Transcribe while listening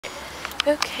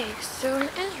Okay, so in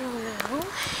Israel now,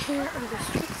 here are the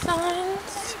street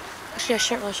signs. Actually, I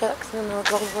shouldn't really show that because I don't know where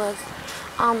Gold lives.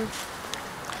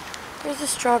 Here's a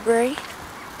strawberry.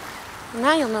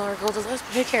 Now you'll know where Gold lives,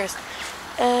 but who cares?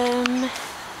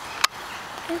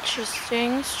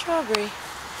 Interesting strawberry.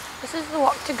 This is the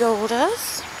walk to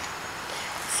Golda's.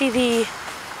 See the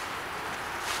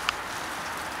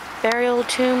burial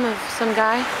tomb of some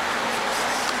guy.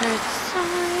 There's the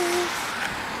sign.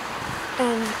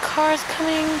 And the car's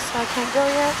coming, so I can't go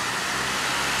yet.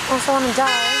 Also want to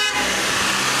die.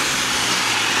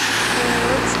 In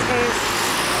which case,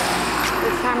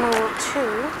 the camera will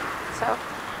too. So,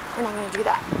 we're not going to do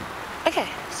that. Okay,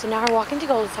 so now we're walking to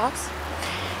Golda's house.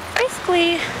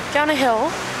 Basically, down a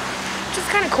hill, which is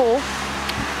kind of cool.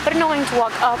 But annoying to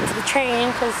walk up to the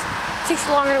train, because it takes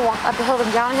longer to walk up a hill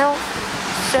than down a hill.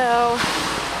 So,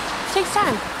 it takes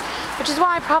time. Which is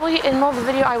why probably in the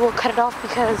video I will cut it off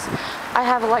because I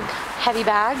have like heavy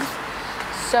bags.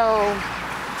 So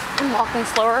I'm walking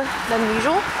slower than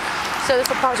usual. So this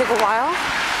will probably take a while.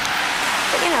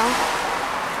 But you know,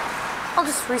 I'll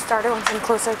just restart it once I'm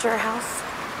closer to our house.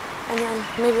 And then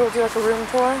maybe we'll do like a room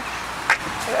tour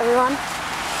of everyone.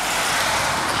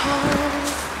 Cars,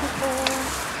 people.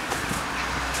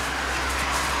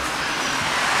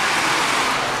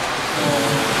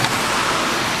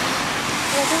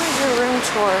 I think we do a room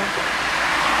tour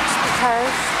just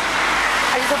because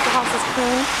I just hope the house is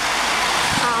clean.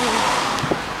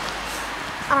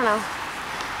 I don't know.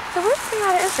 The weird thing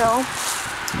about Israel,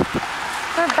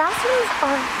 their bathrooms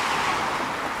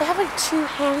they have like two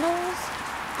handles.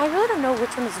 I really don't know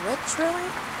which one is which really.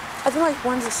 I think like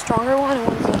one's a stronger one and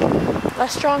one's a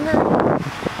less stronger.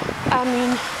 I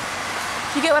mean,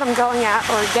 if you get what I'm going at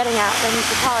or getting at, then you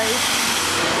should probably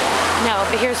know.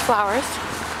 But here's flowers.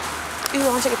 Ooh, I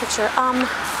want to take a picture. I'll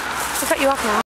cut you off now.